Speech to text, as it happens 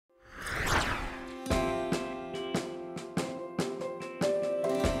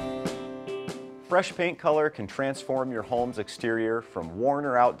fresh paint color can transform your home's exterior from worn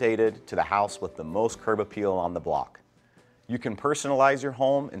or outdated to the house with the most curb appeal on the block. You can personalize your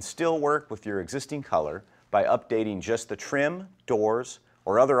home and still work with your existing color by updating just the trim, doors,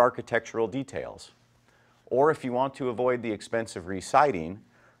 or other architectural details. Or if you want to avoid the expense of residing,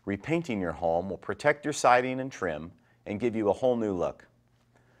 repainting your home will protect your siding and trim and give you a whole new look.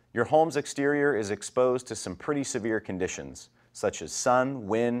 Your home's exterior is exposed to some pretty severe conditions, such as sun,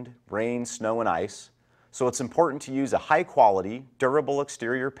 wind, rain, snow, and ice, so it's important to use a high-quality, durable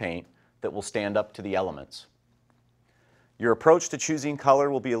exterior paint that will stand up to the elements. Your approach to choosing color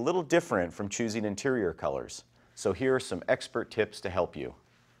will be a little different from choosing interior colors, so here are some expert tips to help you.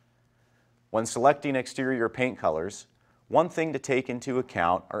 When selecting exterior paint colors, one thing to take into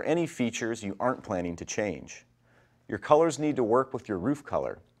account are any features you aren't planning to change. Your colors need to work with your roof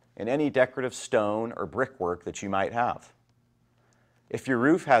color and any decorative stone or brickwork that you might have. If your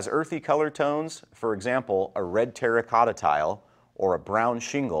roof has earthy color tones, for example, a red terracotta tile or a brown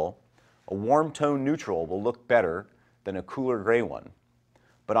shingle, a warm tone neutral will look better than a cooler gray one.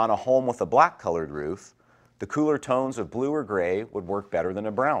 But on a home with a black colored roof, the cooler tones of blue or gray would work better than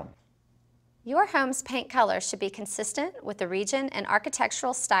a brown. Your home's paint color should be consistent with the region and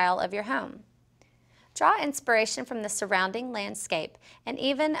architectural style of your home. Draw inspiration from the surrounding landscape and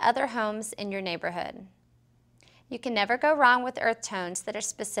even other homes in your neighborhood. You can never go wrong with earth tones that are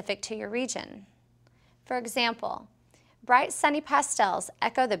specific to your region. For example, bright sunny pastels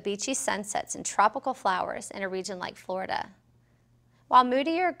echo the beachy sunsets and tropical flowers in a region like Florida, while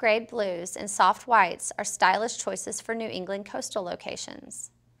moodier grayed blues and soft whites are stylish choices for New England coastal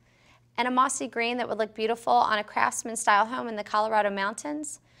locations. And a mossy green that would look beautiful on a craftsman-style home in the Colorado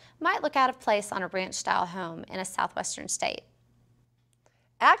mountains might look out of place on a ranch-style home in a southwestern state.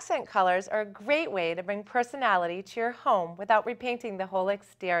 Accent colors are a great way to bring personality to your home without repainting the whole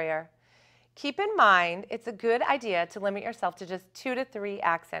exterior. Keep in mind, it's a good idea to limit yourself to just 2 to 3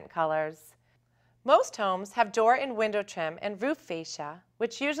 accent colors. Most homes have door and window trim and roof fascia,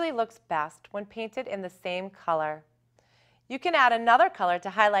 which usually looks best when painted in the same color. You can add another color to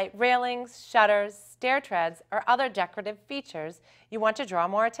highlight railings, shutters, stair treads, or other decorative features you want to draw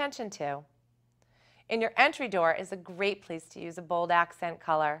more attention to. And your entry door is a great place to use a bold accent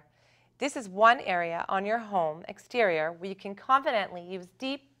color. This is one area on your home exterior where you can confidently use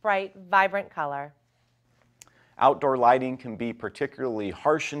deep, bright, vibrant color. Outdoor lighting can be particularly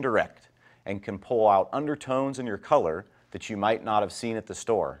harsh and direct and can pull out undertones in your color that you might not have seen at the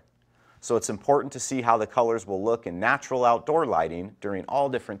store. So it's important to see how the colors will look in natural outdoor lighting during all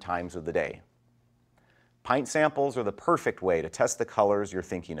different times of the day. Paint samples are the perfect way to test the colors you're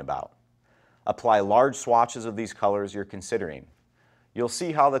thinking about. Apply large swatches of these colors you're considering. You'll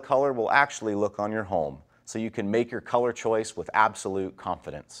see how the color will actually look on your home, so you can make your color choice with absolute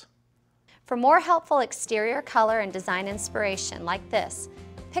confidence. For more helpful exterior color and design inspiration like this,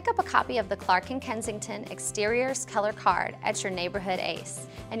 pick up a copy of the Clark+Kensington Exteriors Color Card at your neighborhood Ace,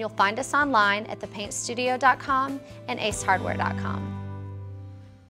 and you'll find us online at thepaintstudio.com and acehardware.com.